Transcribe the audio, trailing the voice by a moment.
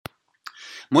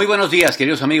Muy buenos días,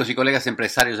 queridos amigos y colegas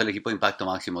empresarios del equipo Impacto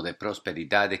Máximo de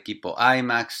Prosperidad, equipo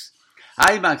IMAX.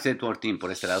 IMAX Network Team,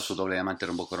 por este lado su doble diamante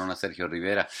Rumbo Corona, Sergio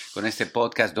Rivera, con este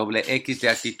podcast doble X de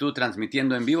actitud,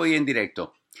 transmitiendo en vivo y en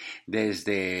directo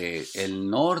desde el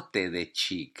norte de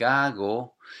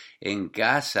Chicago, en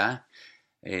casa,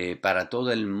 para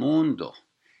todo el mundo.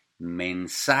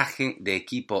 Mensaje de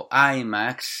equipo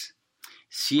IMAX,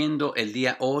 siendo el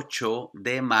día 8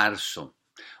 de marzo.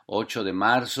 8 de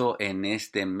marzo, en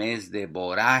este mes de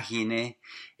vorágine,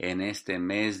 en este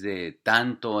mes de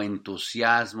tanto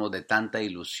entusiasmo, de tanta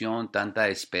ilusión, tanta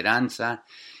esperanza,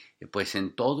 pues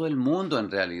en todo el mundo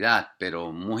en realidad,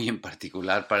 pero muy en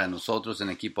particular para nosotros en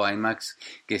equipo IMAX,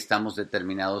 que estamos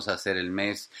determinados a hacer el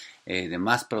mes de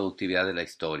más productividad de la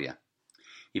historia.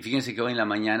 Y fíjense que hoy en la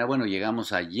mañana, bueno,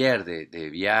 llegamos ayer de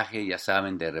viaje, ya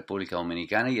saben, de República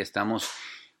Dominicana, y estamos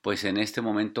pues en este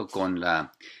momento con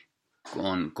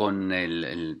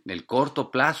el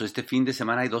corto plazo. Este fin de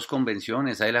semana hay dos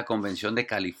convenciones. Hay la convención de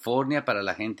California para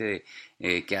la gente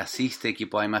que asiste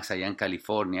equipo IMAX allá en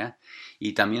California,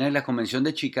 y también hay la convención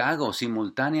de Chicago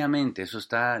simultáneamente. Eso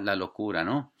está la locura,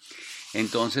 ¿no?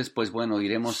 Entonces, pues bueno,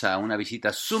 iremos a una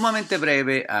visita sumamente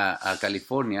breve a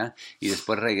California y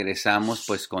después regresamos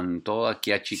pues con todo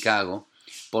aquí a Chicago,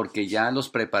 porque ya los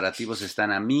preparativos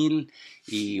están a 1000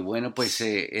 y bueno, pues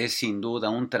es sin duda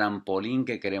un trampolín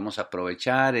que queremos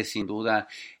aprovechar, es sin duda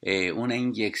una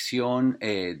inyección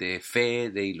de fe,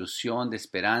 de ilusión, de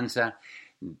esperanza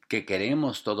que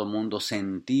queremos todo mundo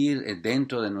sentir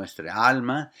dentro de nuestra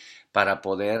alma para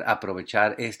poder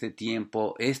aprovechar este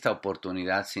tiempo, esta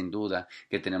oportunidad sin duda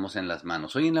que tenemos en las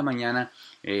manos. Hoy en la mañana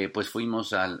pues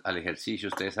fuimos al ejercicio.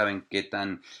 Ustedes saben qué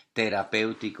tan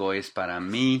terapéutico es para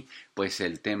mí pues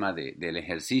el tema del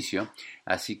ejercicio,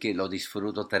 así que lo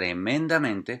disfruto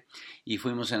tremendamente, y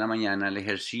fuimos en la mañana al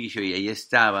ejercicio y ahí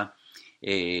estaba.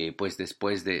 Pues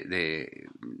después de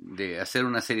hacer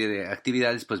una serie de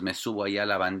actividades, pues me subo ahí a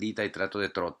la bandita y trato de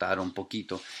trotar un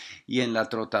poquito, y en la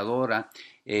trotadora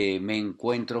me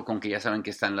encuentro con que ya saben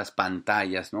que están las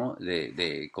pantallas, ¿no?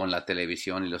 Con la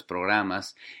televisión y los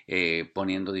programas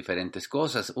poniendo diferentes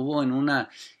cosas. Hubo en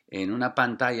una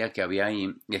pantalla que había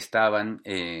ahí, estaban,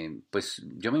 pues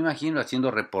yo me imagino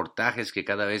haciendo reportajes que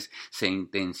cada vez se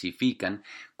intensifican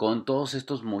con todos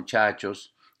estos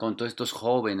muchachos, con todos estos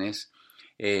jóvenes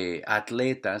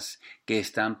atletas que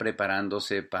están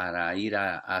preparándose para ir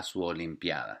a su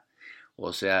olimpiada.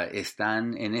 O sea,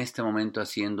 están en este momento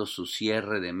haciendo su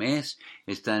cierre de mes,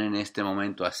 están en este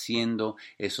momento haciendo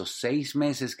esos 6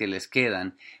 meses que les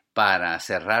quedan para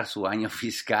cerrar su año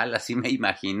fiscal. Así me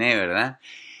imaginé, ¿verdad?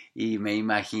 Y me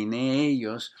imaginé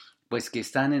ellos pues que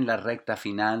están en la recta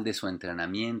final de su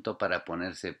entrenamiento para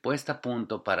ponerse puesta a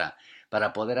punto para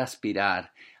poder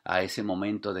aspirar a ese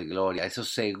momento de gloria, a esos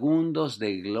segundos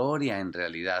de gloria en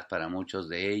realidad para muchos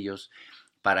de ellos,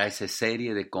 para esa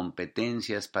serie de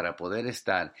competencias, para poder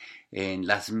estar en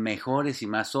las mejores y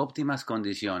más óptimas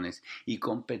condiciones y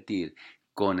competir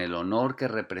con el honor que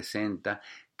representa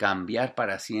cambiar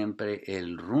para siempre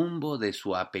el rumbo de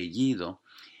su apellido,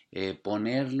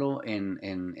 ponerlo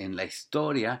en la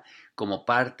historia como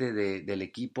parte del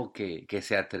equipo que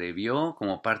se atrevió,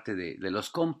 como parte de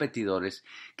los competidores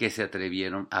que se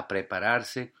atrevieron a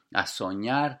prepararse, a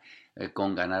soñar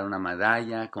con ganar una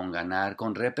medalla,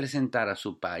 con representar a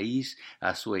su país,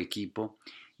 a su equipo,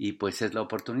 y pues es la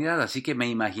oportunidad. Así que me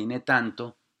imaginé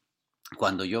tanto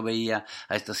cuando yo veía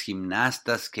a estas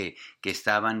gimnastas que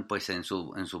estaban pues en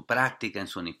su práctica, en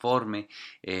su uniforme,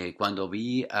 cuando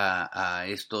vi a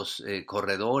estos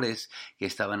corredores que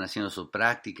estaban haciendo su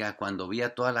práctica, cuando vi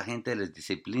a toda la gente de las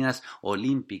disciplinas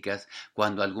olímpicas,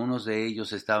 cuando algunos de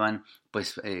ellos estaban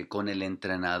pues con el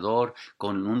entrenador,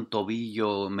 con un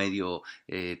tobillo medio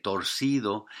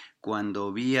torcido,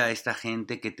 cuando vi a esta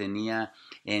gente que tenía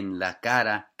en la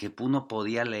cara, que uno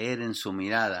podía leer en su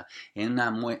mirada, en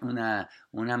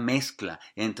una mezcla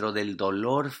entre del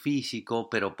dolor físico,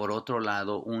 pero por otro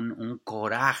lado un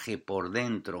coraje por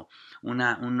dentro,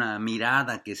 una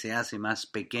mirada que se hace más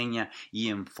pequeña y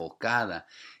enfocada,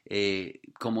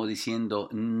 como diciendo,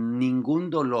 ningún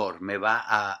dolor me va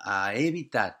a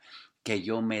evitar que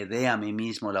yo me dé a mí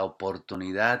mismo la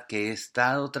oportunidad que he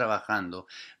estado trabajando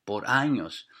por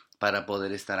años para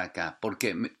poder estar acá.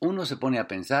 Porque uno se pone a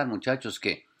pensar, muchachos,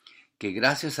 que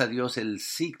gracias a Dios el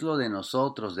ciclo de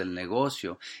nosotros, del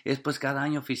negocio, es pues cada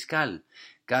año fiscal.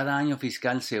 Cada año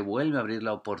fiscal se vuelve a abrir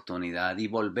la oportunidad y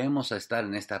volvemos a estar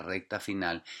en esta recta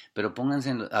final. Pero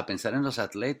pónganse a pensar en los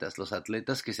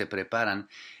atletas que se preparan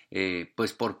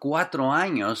pues por 4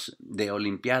 años de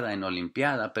olimpiada en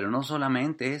olimpiada, pero no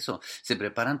solamente eso, se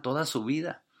preparan toda su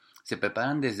vida. Se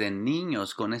preparan desde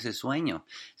niños con ese sueño.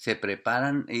 Se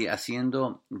preparan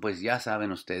haciendo, pues ya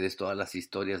saben ustedes, todas las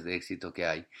historias de éxito que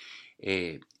hay,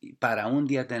 para un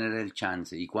día tener el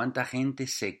chance. Y cuánta gente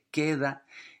se queda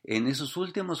en esos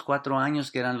últimos 4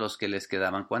 años que eran los que les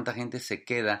quedaban. Cuánta gente se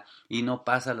queda y no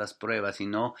pasa las pruebas y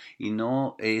no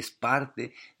es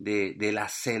parte de la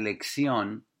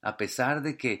selección. A pesar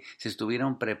de que se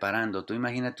estuvieron preparando, tú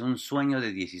imagínate un sueño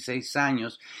de 16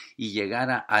 años y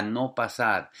llegar a no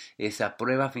pasar esa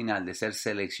prueba final de ser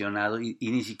seleccionado y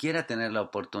ni siquiera tener la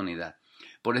oportunidad.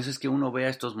 Por eso es que uno ve a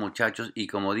estos muchachos y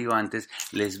como digo antes,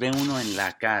 les ve uno en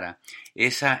la cara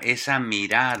esa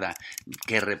mirada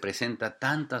que representa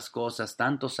tantas cosas,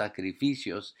 tantos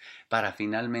sacrificios para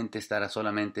finalmente estar a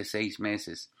solamente 6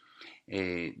 meses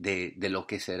de lo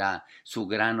que será su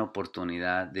gran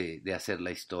oportunidad de hacer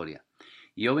la historia.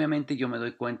 Y obviamente yo me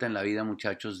doy cuenta en la vida,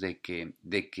 muchachos, de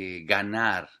que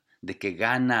ganar,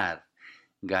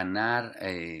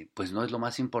 pues no es lo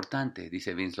más importante,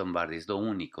 dice Vince Lombardi, es lo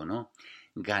único, ¿no?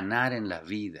 Ganar en la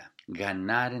vida,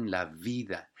 ganar en la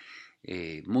vida.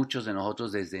 Muchos de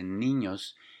nosotros desde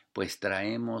niños pues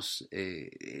traemos,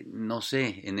 no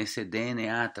sé, en ese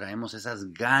DNA traemos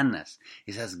esas ganas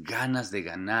de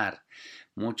ganar.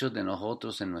 Muchos de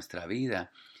nosotros en nuestra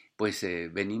vida pues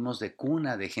venimos de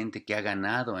cuna de gente que ha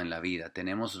ganado en la vida.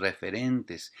 Tenemos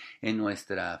referentes en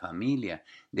nuestra familia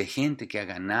de gente que ha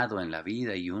ganado en la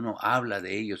vida y uno habla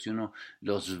de ellos y uno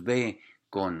los ve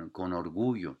con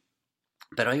orgullo.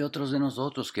 Pero hay otros de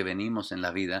nosotros que venimos en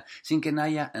la vida sin que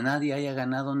nadie haya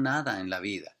ganado nada en la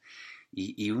vida.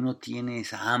 Y uno tiene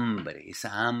esa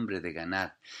hambre de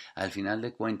ganar. Al final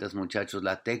de cuentas, muchachos,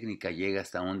 la técnica llega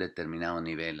hasta un determinado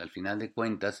nivel. Al final de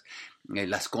cuentas,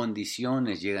 las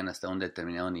condiciones llegan hasta un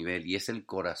determinado nivel. Y es el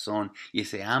corazón y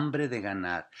ese hambre de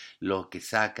ganar lo que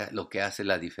hace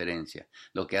la diferencia,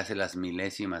 lo que hace las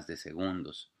milésimas de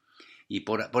segundos. Y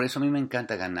por eso a mí me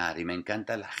encanta ganar y me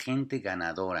encanta la gente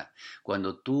ganadora.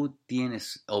 Cuando tú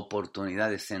tienes oportunidad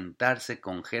de sentarse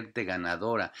con gente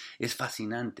ganadora, es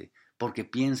fascinante porque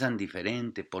piensan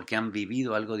diferente, porque han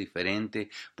vivido algo diferente,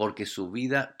 porque su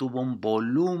vida tuvo un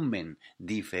volumen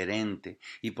diferente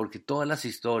y porque todas las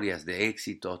historias de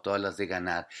éxito, todas las de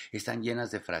ganar, están llenas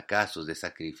de fracasos, de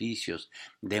sacrificios,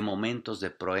 de momentos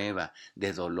de prueba,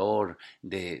 de dolor,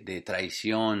 de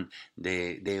traición,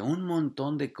 de un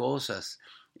montón de cosas.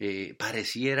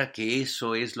 Pareciera que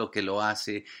eso es lo que lo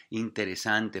hace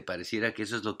interesante, pareciera que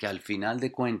eso es lo que al final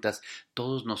de cuentas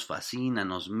todos nos fascina,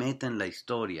 nos mete en la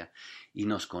historia y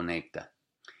nos conecta.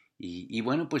 Y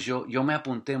bueno, pues yo me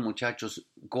apunté, muchachos,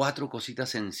 4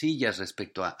 cositas sencillas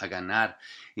respecto a ganar.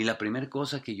 Y la primera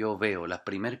cosa que yo veo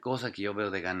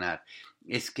de ganar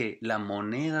es que la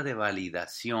moneda de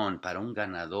validación para un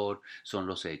ganador son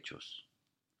los hechos.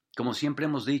 Como siempre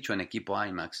hemos dicho en Equipo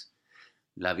IMAX,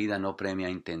 la vida no premia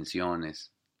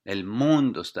intenciones. El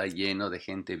mundo está lleno de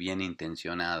gente bien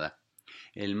intencionada.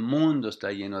 El mundo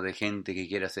está lleno de gente que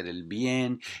quiere hacer el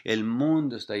bien. El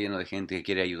mundo está lleno de gente que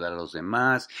quiere ayudar a los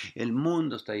demás. El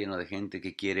mundo está lleno de gente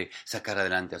que quiere sacar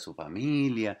adelante a su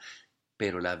familia.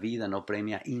 Pero la vida no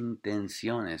premia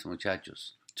intenciones,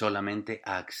 muchachos. Solamente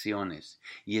acciones.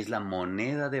 Y es la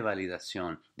moneda de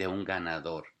validación de un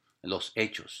ganador. Los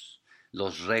hechos,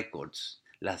 los récords,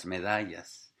 las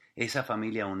medallas. Esa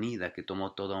familia unida que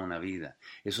tomó toda una vida,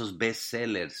 esos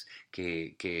bestsellers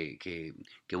que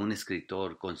un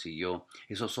escritor consiguió,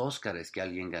 esos Óscares que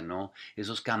alguien ganó,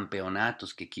 esos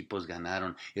campeonatos que equipos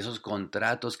ganaron, esos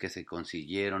contratos que se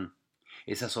consiguieron,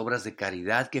 esas obras de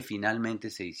caridad que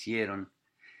finalmente se hicieron,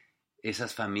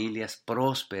 esas familias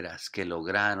prósperas que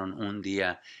lograron un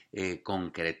día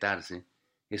concretarse,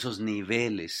 esos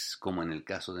niveles como en el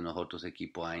caso de nosotros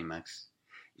Equipo IMAX.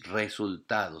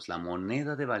 Resultados, la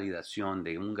moneda de validación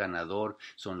de un ganador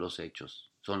son los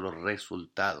hechos, son los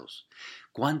resultados.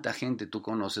 ¿Cuánta gente tú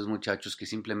conoces, muchachos, que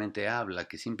simplemente habla,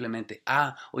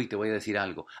 hoy te voy a decir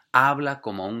algo, habla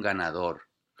como un ganador,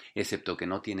 excepto que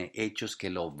no tiene hechos que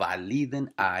lo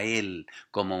validen a él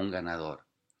como un ganador?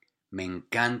 Me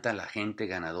encanta la gente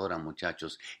ganadora,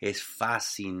 muchachos, es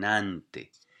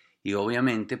fascinante. Y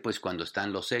obviamente, pues cuando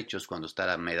están los hechos, cuando está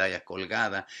la medalla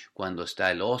colgada, cuando está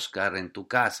el Oscar en tu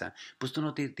casa, pues tú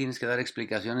no tienes que dar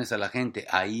explicaciones a la gente,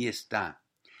 ahí está.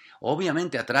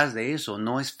 Obviamente atrás de eso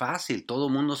no es fácil, todo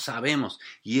el mundo sabemos,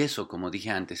 y eso, como dije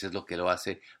antes, es lo que lo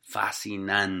hace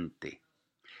fascinante.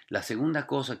 La segunda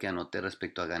cosa que anoté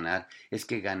respecto a ganar es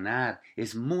que ganar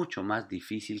es mucho más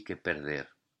difícil que perder,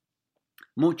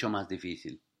 mucho más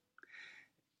difícil.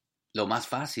 Lo más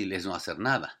fácil es no hacer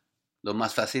nada. Lo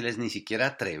más fácil es ni siquiera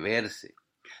atreverse.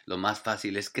 Lo más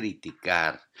fácil es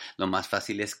criticar, lo más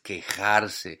fácil es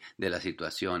quejarse de las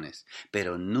situaciones,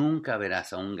 pero nunca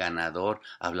verás a un ganador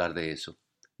hablar de eso.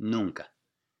 Nunca.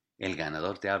 El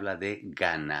ganador te habla de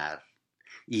ganar.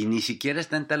 Y ni siquiera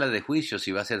está en tela de juicio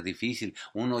si va a ser difícil.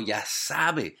 Uno ya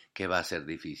sabe que va a ser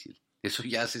difícil. Eso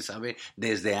ya se sabe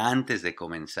desde antes de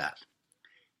comenzar.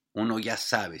 Uno ya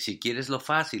sabe. Si quieres lo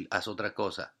fácil, haz otra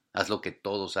cosa. Haz lo que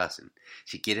todos hacen.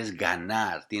 Si quieres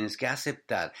ganar, tienes que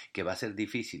aceptar que va a ser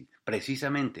difícil.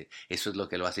 Precisamente eso es lo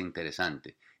que lo hace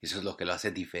interesante. Eso es lo que lo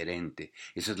hace diferente.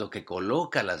 Eso es lo que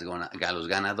coloca a los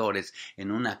ganadores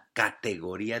en una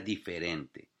categoría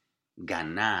diferente.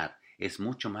 Ganar es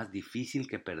mucho más difícil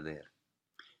que perder.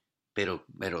 Pero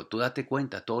tú date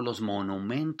cuenta, todos los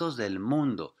monumentos del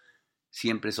mundo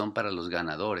siempre son para los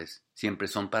ganadores, siempre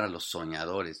son para los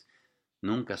soñadores,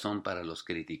 nunca son para los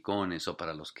criticones o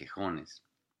para los quejones.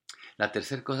 La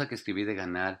tercera cosa que escribí de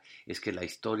ganar es que la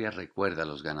historia recuerda a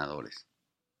los ganadores.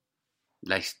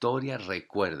 La historia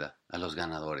recuerda a los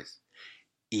ganadores.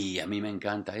 Y a mí me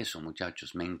encanta eso,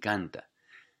 muchachos, me encanta.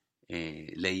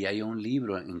 Leía yo un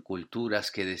libro en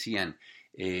culturas que decían,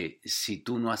 si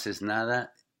tú no haces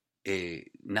nada,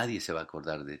 nadie se va a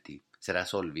acordar de ti,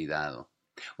 serás olvidado.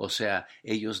 O sea,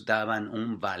 ellos daban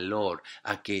un valor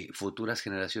a que futuras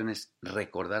generaciones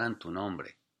recordaran tu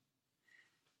nombre.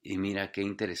 Y mira qué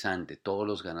interesante, todos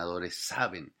los ganadores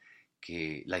saben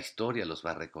que la historia los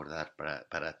va a recordar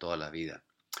para toda la vida.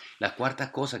 La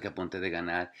cuarta cosa que apunté de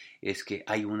ganar es que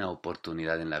hay una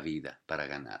oportunidad en la vida para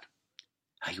ganar.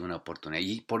 Hay una oportunidad.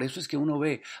 Y por eso es que uno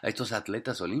ve a estos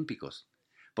atletas olímpicos.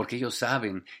 Porque ellos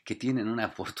saben que tienen una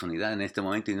oportunidad en este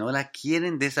momento y no la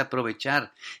quieren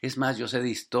desaprovechar. Es más, yo sé de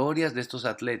historias de estos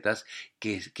atletas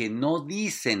que no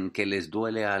dicen que les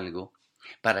duele algo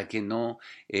para que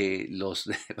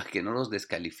para que no los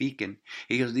descalifiquen.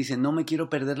 Ellos dicen, no me quiero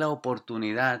perder la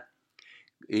oportunidad.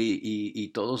 Y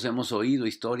todos hemos oído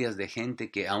historias de gente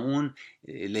que aún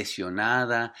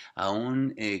lesionada,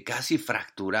 aún casi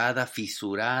fracturada,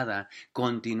 fisurada,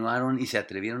 continuaron y se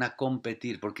atrevieron a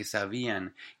competir porque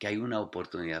sabían que hay una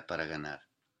oportunidad para ganar.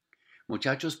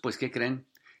 Muchachos, pues ¿qué creen?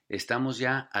 Estamos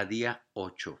ya a día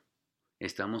 8.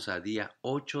 Estamos a día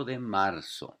 8 de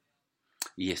marzo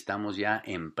y estamos ya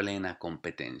en plena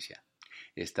competencia.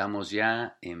 Estamos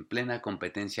ya en plena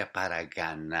competencia para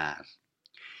ganar.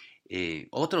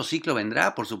 Otro ciclo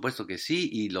vendrá, por supuesto que sí,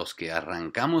 y los que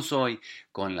arrancamos hoy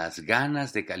con las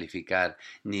ganas de calificar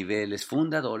niveles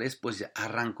fundadores, pues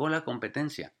arrancó la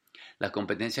competencia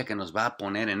que nos va a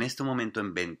poner en este momento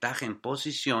en ventaja, en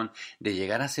posición de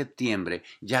llegar a septiembre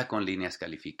ya con líneas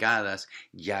calificadas,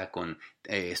 ya con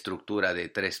estructura de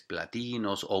 3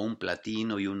 platinos o un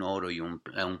platino y un oro y un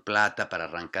plata para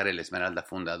arrancar el esmeralda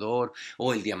fundador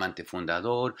o el diamante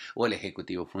fundador o el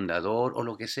ejecutivo fundador o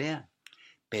lo que sea.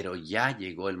 Pero ya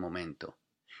llegó el momento.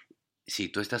 Si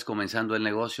tú estás comenzando el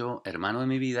negocio, hermano de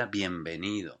mi vida,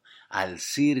 bienvenido al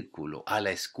círculo, a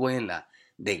la escuela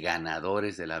de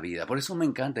ganadores de la vida. Por eso me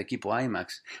encanta Equipo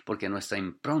IMAX, porque nuestra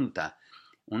impronta,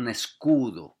 un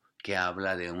escudo que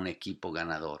habla de un equipo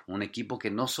ganador, un equipo que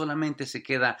no solamente se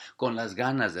queda con las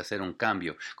ganas de hacer un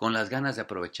cambio, con las ganas de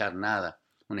aprovechar nada,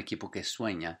 un equipo que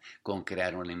sueña con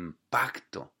crear un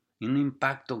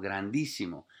impacto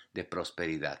grandísimo de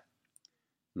prosperidad.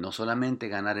 No solamente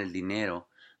ganar el dinero,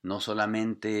 no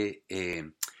solamente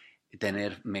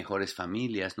tener mejores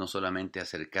familias, no solamente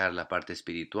acercar la parte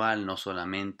espiritual, no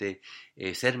solamente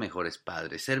ser mejores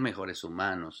padres, ser mejores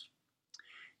humanos,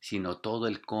 sino todo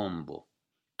el combo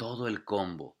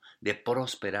de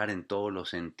prosperar en todos los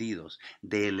sentidos,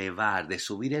 de elevar, de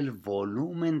subir el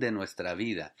volumen de nuestra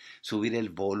vida, subir el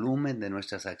volumen de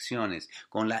nuestras acciones,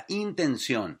 con la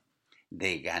intención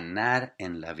de ganar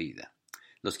en la vida.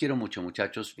 Los quiero mucho,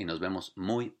 muchachos, y nos vemos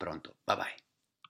muy pronto. Bye bye.